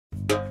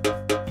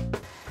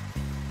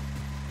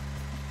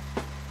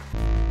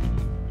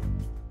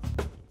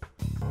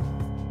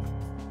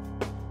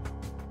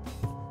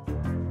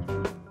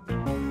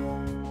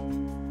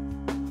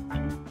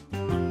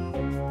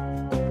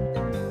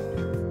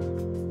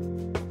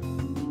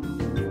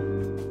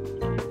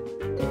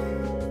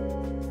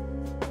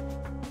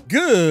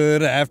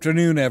Good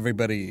afternoon,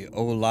 everybody.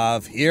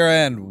 Ollamh here,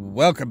 and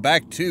welcome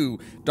back to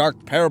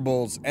Dark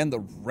Parables and the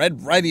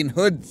Red Riding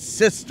Hood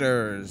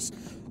Sisters.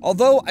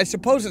 Although, I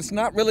suppose it's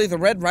not really the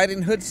Red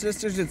Riding Hood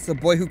Sisters, it's the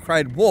Boy Who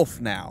Cried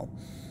Wolf now.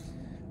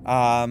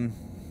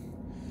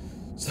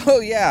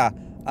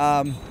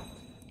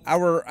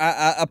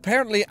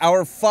 Apparently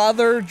our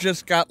father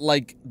just got,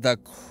 like, the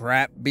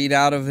crap beat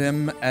out of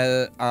him,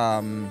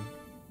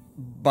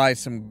 by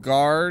some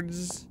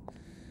guards.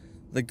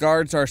 The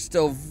guards are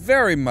still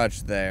very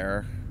much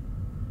there.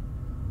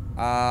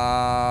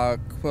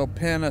 Quill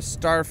pin, a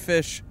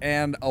starfish,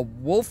 and a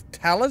wolf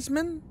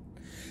talisman?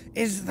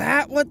 Is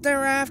that what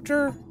they're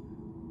after?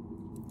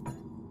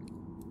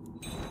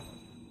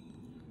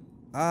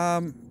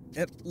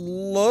 It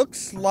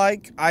looks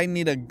like I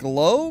need a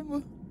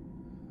globe.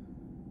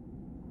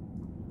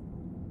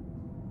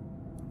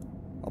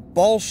 A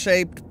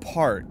ball-shaped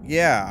part,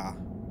 yeah.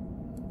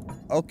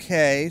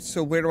 Okay,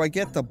 so where do I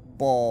get the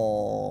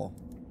ball?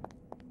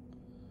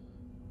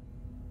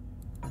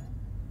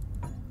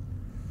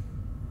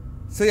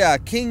 So yeah,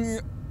 King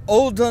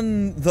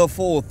Ollamh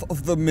IV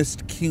of the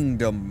Mist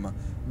Kingdom,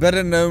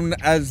 better known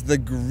as the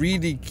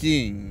Greedy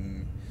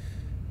King.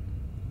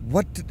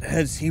 What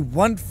does he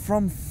want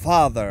from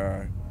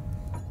father?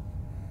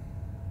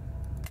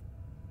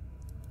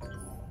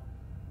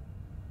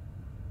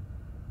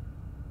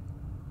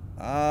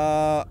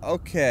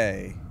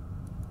 Okay.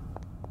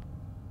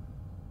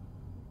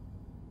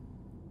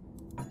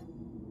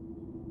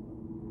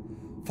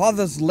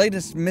 Father's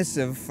latest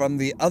missive from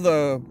the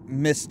other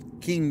Mist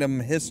Kingdom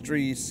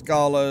history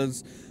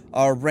scholars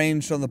are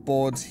arranged on the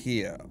boards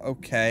here.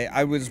 Okay,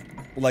 I was,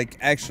 like,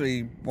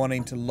 actually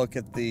wanting to look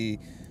at the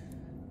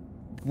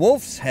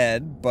wolf's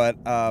head, but,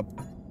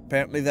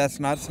 apparently that's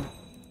not some...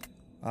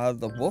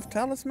 the wolf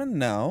talisman?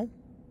 No.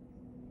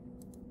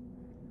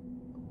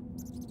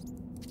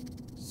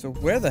 So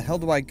where the hell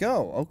do I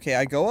go? Okay,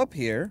 I go up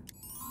here.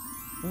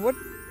 What?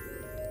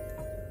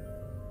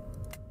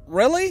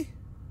 Really?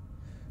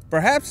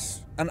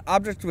 Perhaps an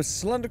object with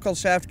cylindrical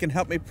shaft can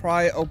help me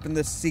pry open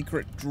this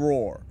secret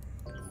drawer.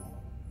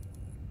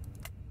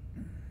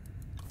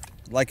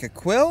 Like a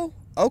quill?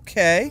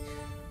 Okay.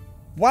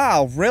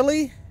 Wow,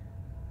 really?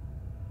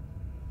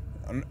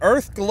 An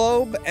earth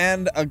globe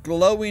and a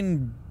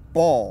glowing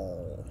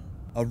ball.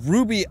 A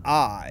ruby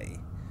eye.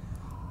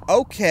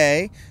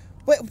 Okay.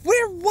 Wait,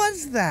 where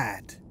was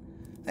that?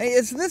 Hey,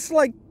 is this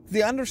like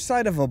the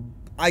underside of a...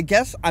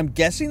 I'm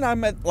guessing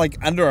I'm at, like,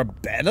 under a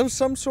bed of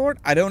some sort?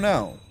 I don't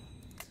know.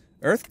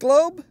 Earth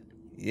globe?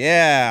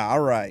 Yeah,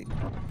 alright.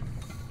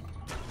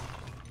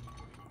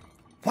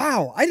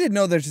 Wow, I didn't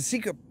know there's a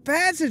secret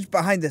passage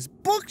behind this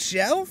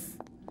bookshelf.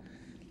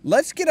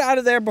 Let's get out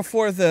of there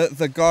before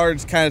the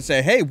guards kind of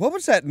say, hey, what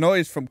was that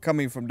noise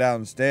coming from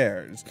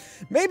downstairs?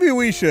 Maybe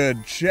we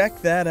should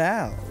check that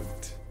out.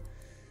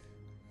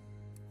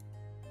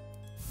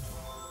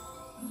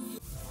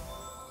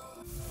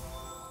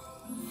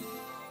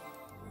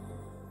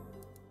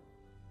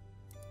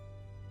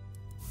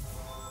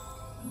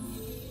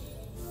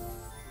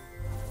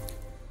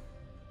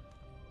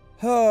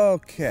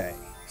 Okay,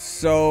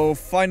 so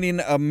finding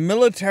a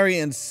military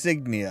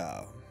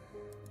insignia.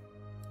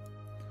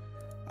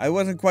 I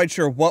wasn't quite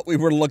sure what we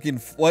were looking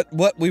for,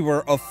 what we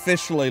were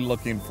officially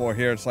looking for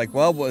here. It's like,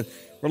 well, we're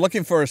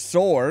looking for a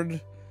sword,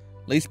 at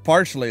least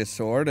partially a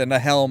sword, and a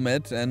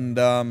helmet, and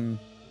a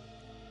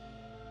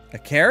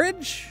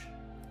carriage?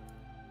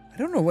 I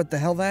don't know what the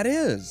hell that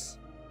is.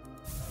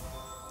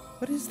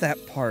 What is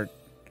that part?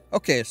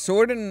 Okay,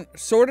 sword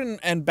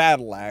and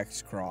battle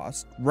axe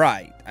crossed.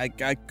 Right.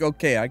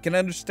 Okay, I can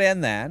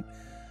understand that.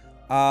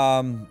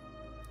 The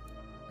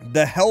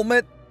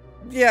helmet,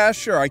 yeah,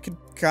 sure, I could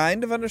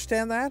kind of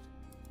understand that.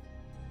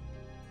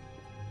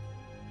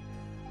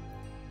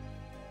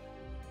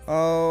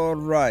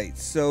 Alright,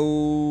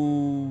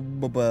 so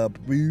Baba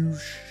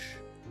Ganoush.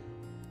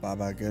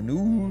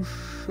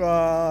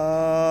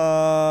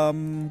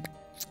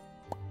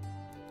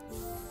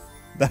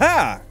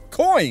 Aha!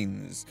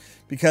 Coins!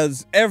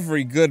 Because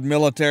every good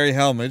military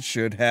helmet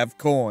should have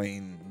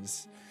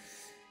coins.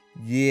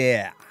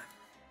 Yeah.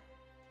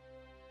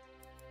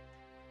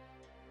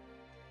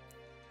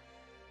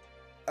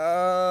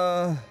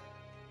 I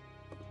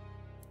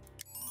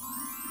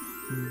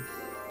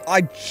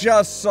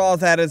just saw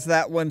that as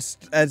that one,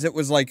 as it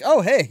was like,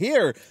 oh, hey,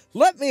 here,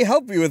 let me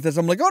help you with this.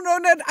 I'm like, oh, no,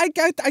 I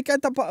got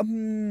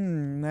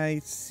the, I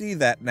see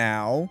that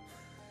now.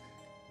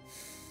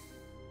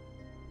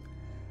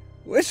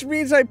 Which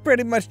means I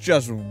pretty much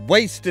just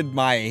wasted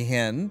my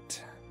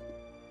hint.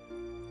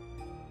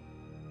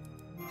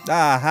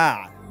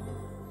 Aha.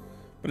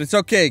 But it's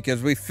okay,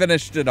 because we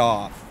finished it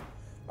off.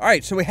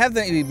 Alright, so we have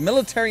the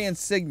military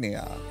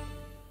insignia.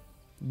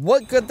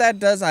 What good that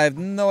does, I have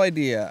no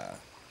idea.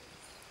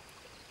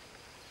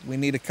 We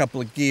need a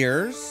couple of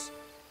gears.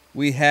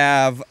 We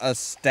have a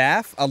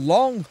staff, a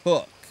long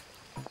hook.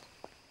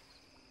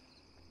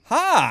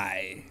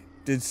 Hi!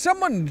 Did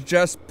someone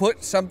just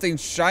put something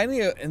shiny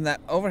in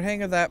that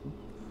overhang of that?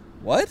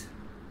 What?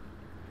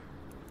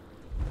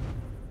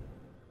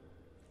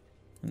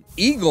 An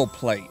eagle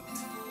plate.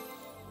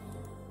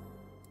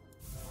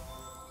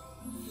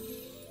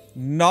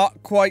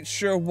 Not quite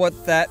sure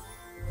what that...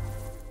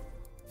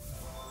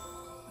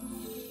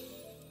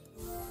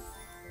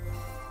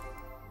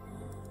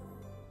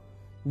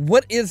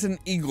 What is an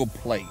eagle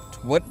plate?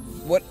 What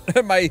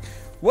am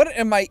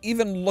I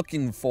even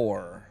looking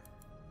for?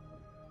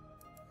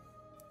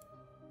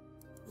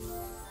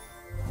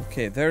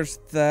 Okay, there's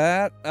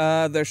that.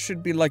 There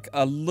should be like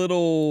a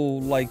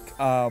little like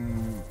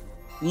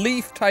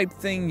leaf type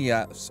thing.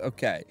 Yes.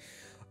 Okay.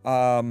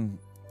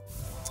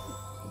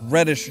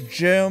 Reddish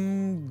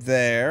gem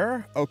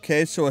there.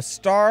 Okay, so a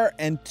star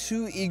and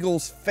two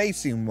eagles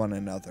facing one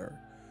another.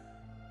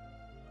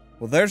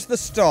 Well, there's the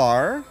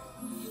star.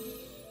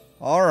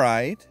 All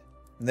right.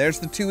 And there's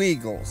the two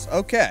eagles.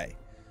 Okay.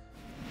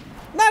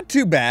 Not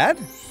too bad.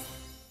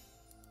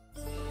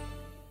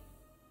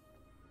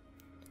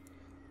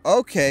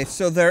 Okay,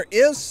 so there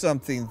is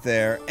something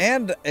there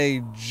and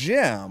a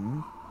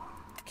gem.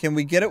 Can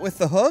we get it with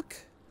the hook?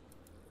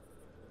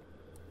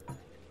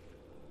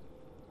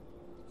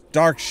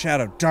 Dark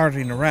shadow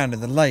darting around in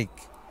the lake.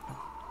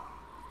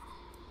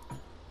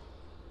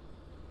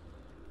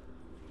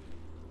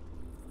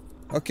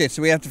 Okay,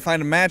 so we have to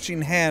find a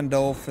matching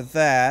handle for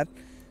that.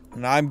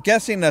 And I'm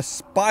guessing a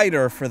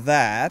spider for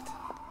that.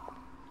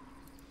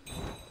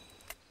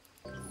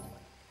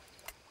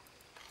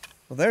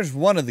 Well, there's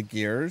one of the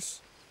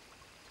gears.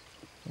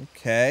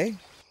 Okay.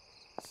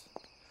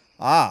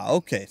 Ah,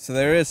 okay. So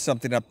there is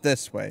something up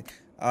this way.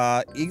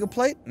 Eagle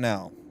plate?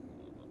 No.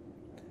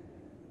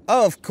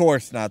 Oh, of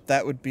course not.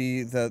 That would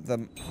be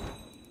the...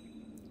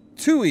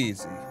 Too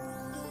easy.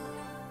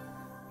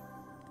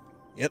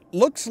 It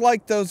looks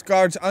like those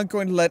guards aren't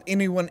going to let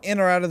anyone in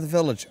or out of the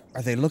village.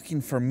 Are they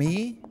looking for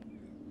me?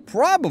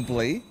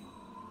 Probably.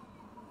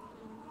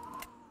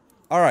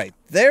 Alright,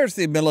 there's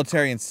the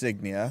military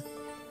insignia.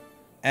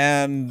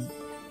 And...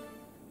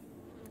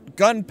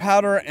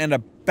 gunpowder and a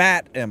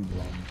bat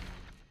emblem.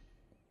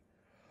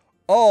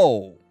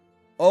 Oh.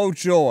 Oh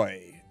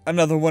joy.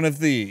 Another one of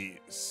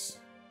these.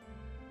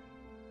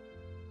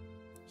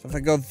 So if I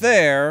go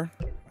there,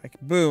 I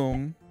can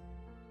boom.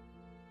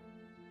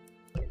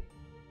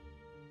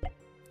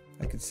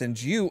 I can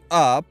send you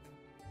up.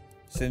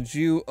 Send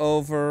you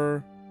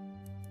over.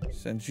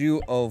 Send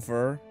you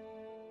over.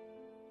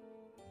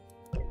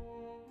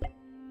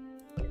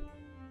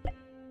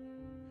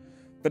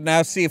 But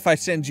now see, if I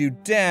send you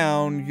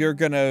down, you're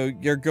going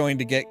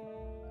to get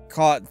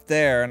caught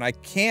there, and I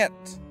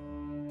can't.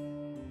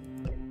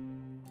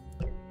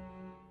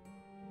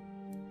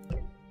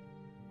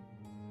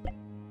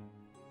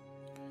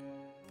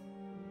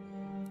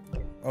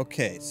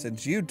 Okay,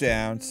 send you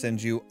down,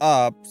 send you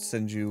up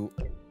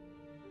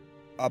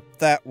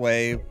that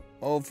way,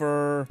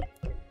 over.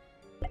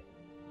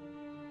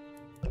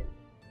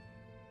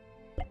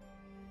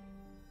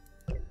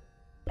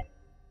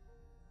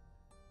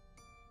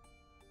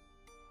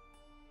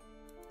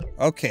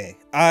 Okay,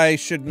 I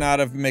should not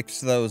have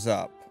mixed those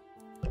up.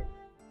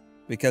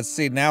 Because,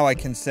 see, now I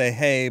can say,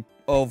 hey,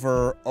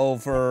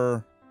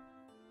 over.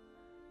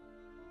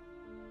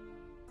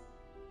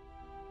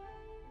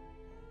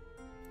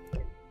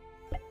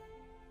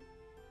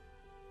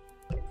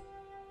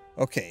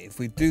 Okay, if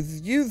we do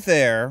you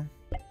there,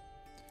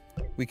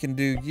 we can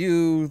do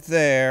you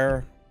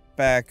there,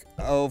 back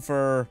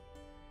over,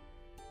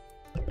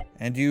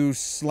 and you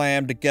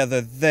slam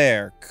together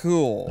there.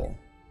 Cool.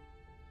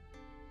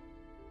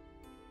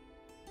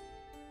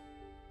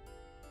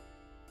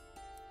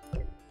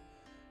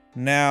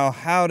 Now,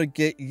 how to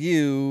get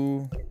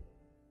you...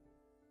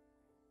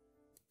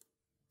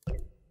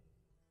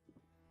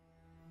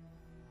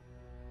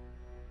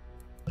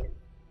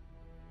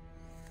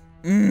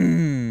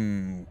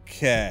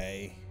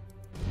 Okay.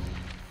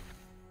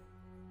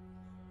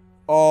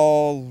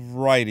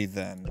 Alrighty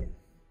then.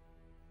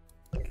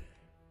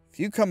 If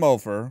you come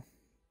over...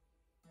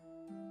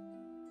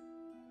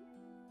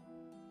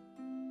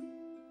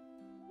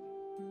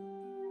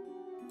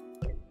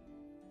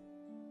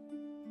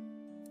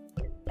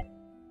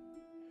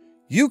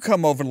 You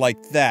come over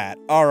like that.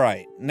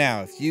 Alright,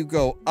 now if you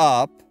go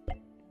up...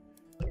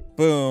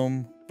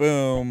 Boom,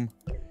 boom...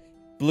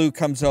 Blue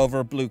comes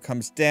over, blue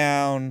comes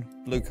down,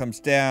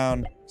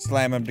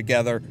 slam them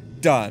together,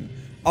 done.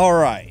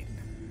 Alright.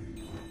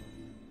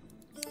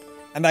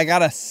 And I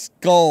got a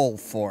skull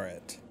for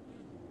it.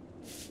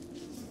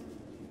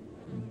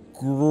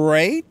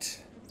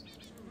 Great.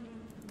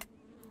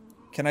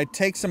 Can I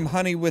take some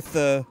honey with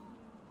the...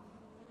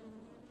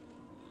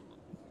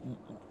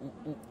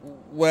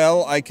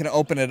 Well, I can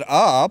open it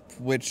up,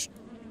 which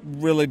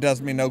really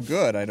does me no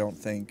good, I don't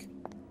think.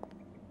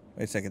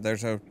 Wait a second,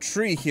 there's a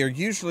tree here.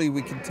 Usually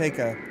we can take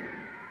a...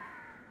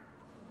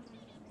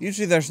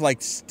 Usually there's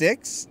like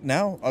sticks.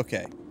 No?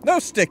 Okay. No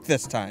stick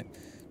this time.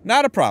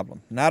 Not a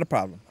problem. Not a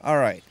problem.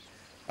 Alright.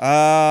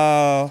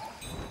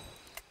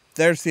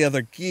 There's the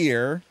other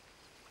gear.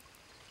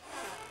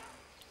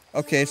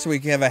 Okay, so we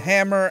can have a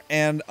hammer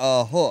and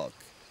a hook.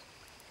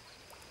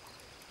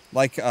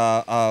 Like,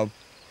 a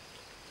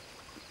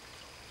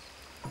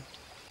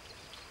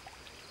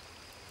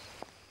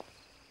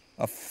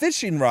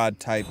fishing rod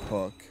type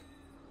hook.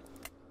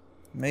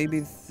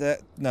 Maybe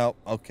that... No,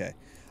 okay.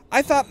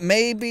 I thought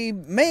maybe...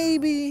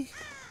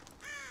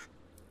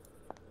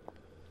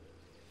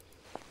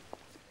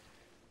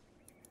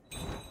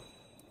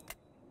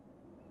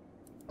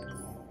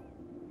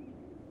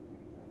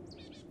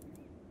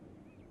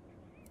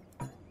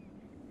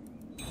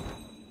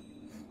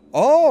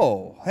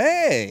 Oh,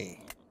 hey.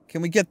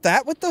 Can we get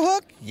that with the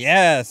hook?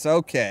 Yes,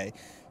 okay.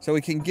 So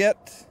we can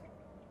get...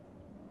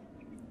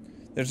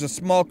 There's a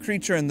small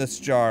creature in this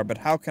jar, but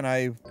how can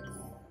I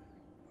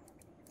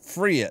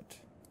free it?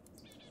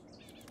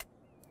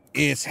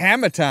 It's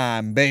hammer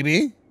time,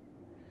 baby.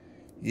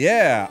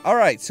 Yeah,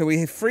 alright, so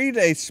we freed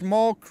a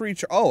small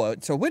creature. Oh,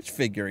 it's a witch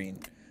figurine.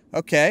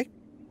 Okay.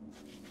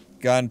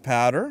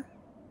 Gunpowder.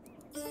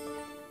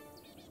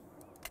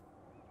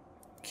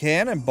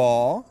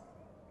 Cannonball.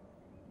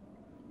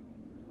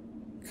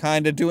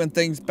 Kind of doing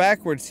things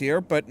backwards here,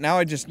 but now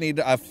I just need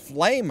a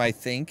flame, I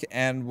think,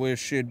 and we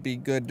should be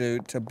good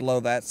to blow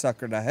that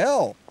sucker to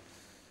hell.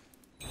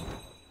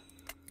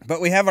 But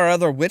we have our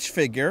other witch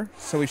figure,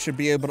 so we should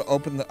be able to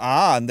open the...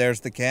 Ah, and there's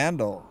the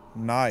candle.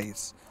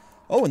 Nice.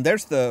 Oh, and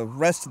there's the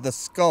rest of the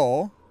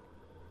skull.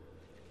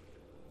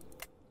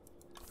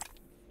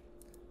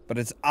 But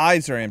its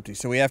eyes are empty,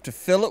 so we have to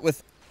fill it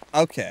with...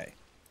 Okay.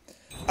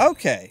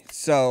 Okay,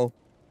 so...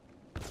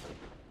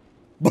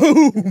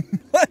 Boom!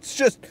 Let's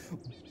just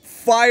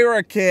fire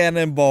a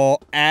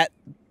cannonball at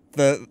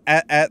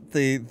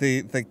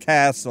the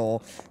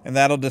castle, and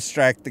that'll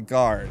distract the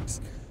guards.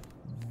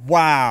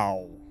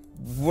 Wow.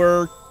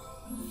 I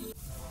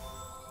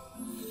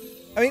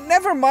mean,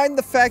 never mind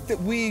the fact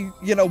that we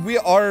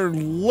are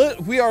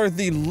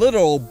the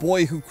little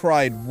boy who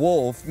cried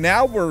wolf.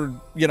 Now we're,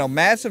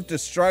 massive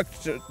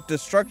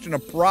destruction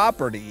of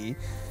property,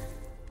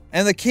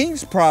 and the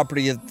king's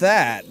property at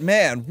that.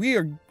 Man,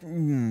 we're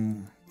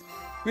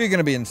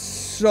gonna be in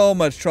so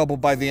much trouble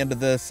by the end of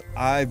this.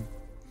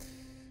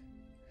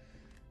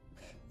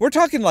 We're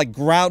talking like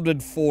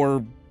grounded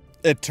for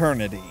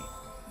eternity.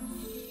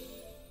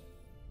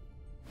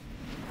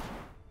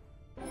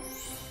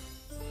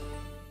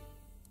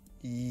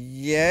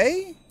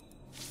 Yay?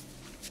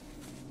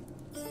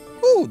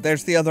 Ooh,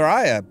 there's the other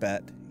eye, I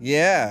bet.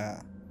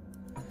 Yeah.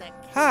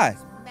 Hi.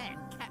 Men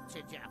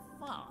captured your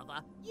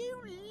father. You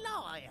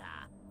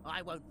liar.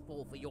 I won't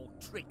fall for your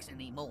tricks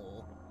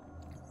anymore.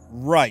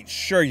 Right,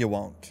 sure you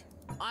won't.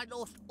 I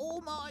lost all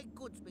my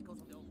goods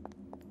because of your...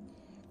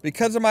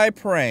 Because of my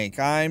prank,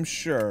 I'm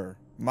sure.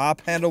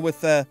 Mop handle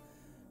with the...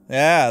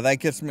 Yeah, that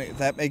gets me...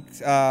 That makes...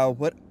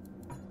 What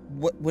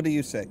do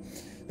you say?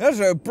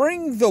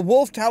 Bring the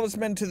wolf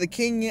talisman to the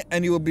king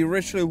and you will be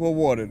richly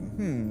rewarded.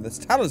 This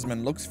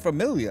talisman looks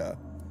familiar.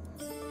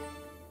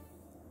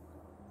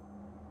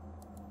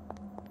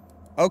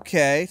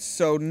 Okay,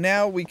 so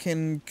now we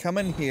can come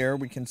in here.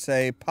 We can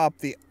say, pop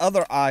the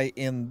other eye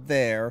in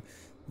there.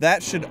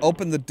 That should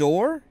open the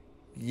door?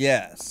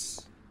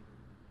 Yes.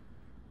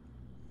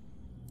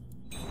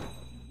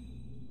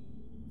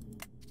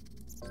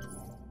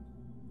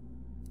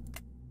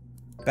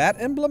 Bat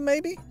emblem,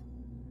 maybe?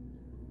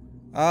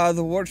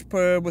 The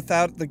worshiper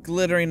without the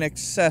glittering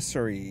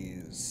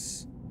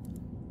accessories.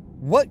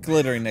 What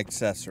glittering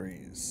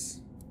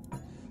accessories?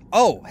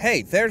 Oh,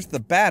 hey, there's the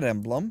bat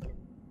emblem.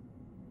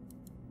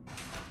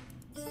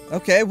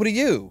 Okay, what are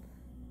you?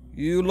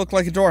 You look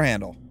like a door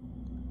handle.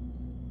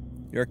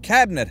 You're a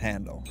cabinet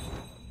handle.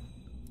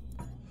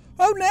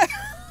 Oh, no!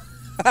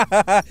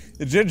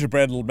 The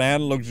gingerbread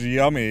man looks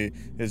yummy.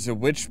 Is a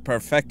witch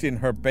perfecting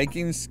her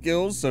baking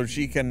skills so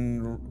she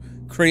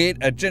can create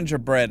a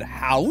gingerbread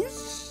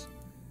house?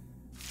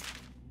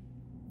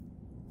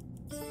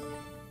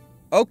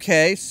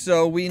 Okay,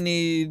 so we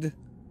need...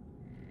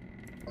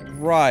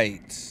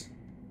 Right.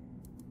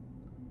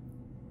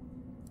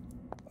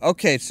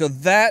 Okay, so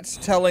that's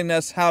telling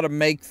us how to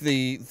make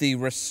the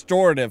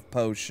restorative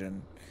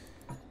potion.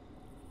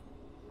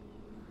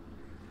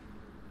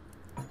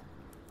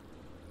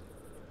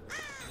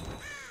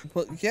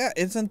 Well, yeah,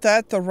 isn't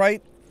that the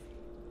right...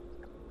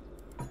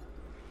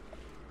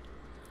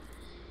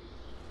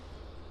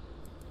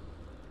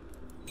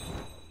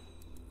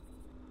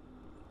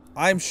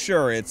 I'm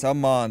sure it's a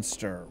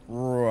monster.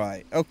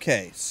 Right.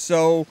 Okay,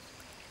 so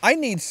I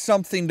need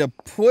something to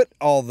put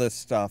all this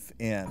stuff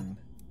in.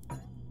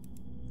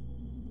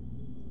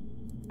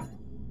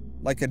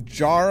 Like a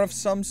jar of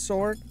some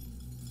sort?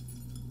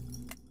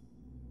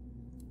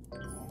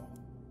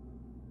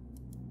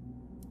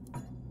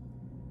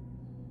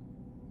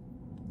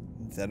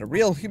 Is that a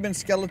real human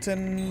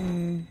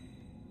skeleton?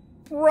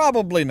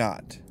 Probably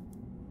not.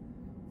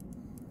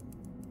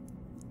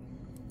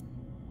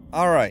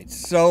 Alright,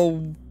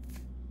 so...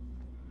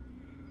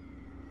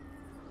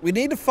 we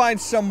need to find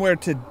somewhere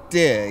to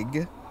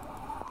dig.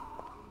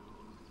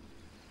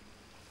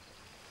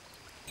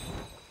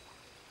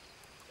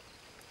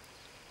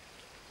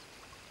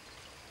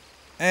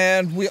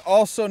 And we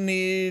also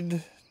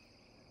need...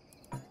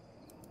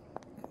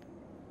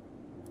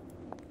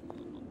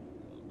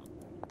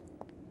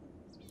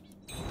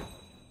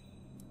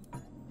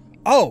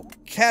 Oh,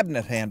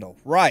 cabinet handle,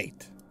 right.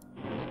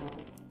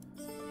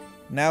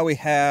 Now we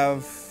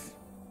have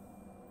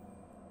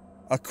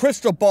a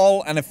crystal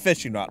ball and a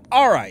fishing rod.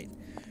 All right.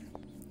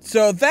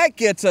 So that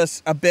gets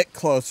us a bit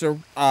closer.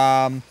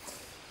 And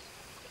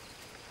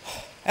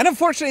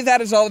unfortunately,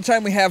 that is all the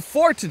time we have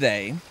for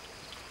today.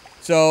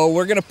 So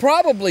we're going to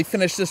probably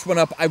finish this one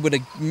up, I would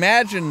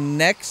imagine,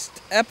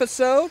 next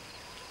episode.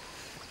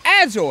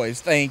 As always,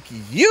 thank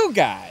you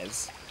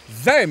guys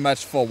very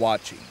much for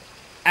watching.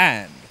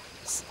 And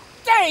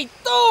stay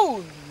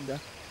tuned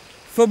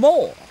for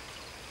more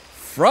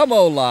from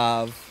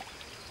Ollamh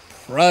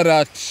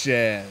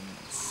Productions.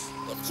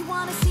 If you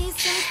wanna see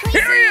some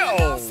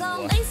crazy,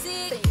 so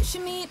lazy, then you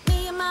should meet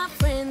me and my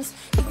friends.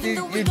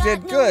 You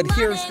did good.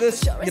 Here's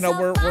this, you know,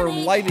 we're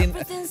lighting,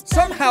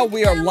 somehow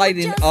we are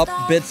lighting up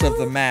bits of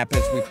the map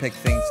as we pick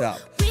things up.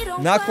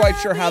 Not quite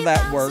sure how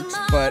that works,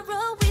 but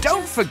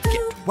don't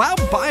forget, while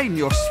buying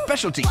your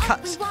specialty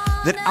cuts,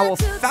 that our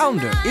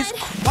founder is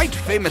quite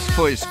famous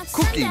for his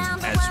cooking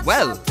as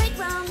well.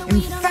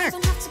 In fact,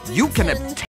 you can obtain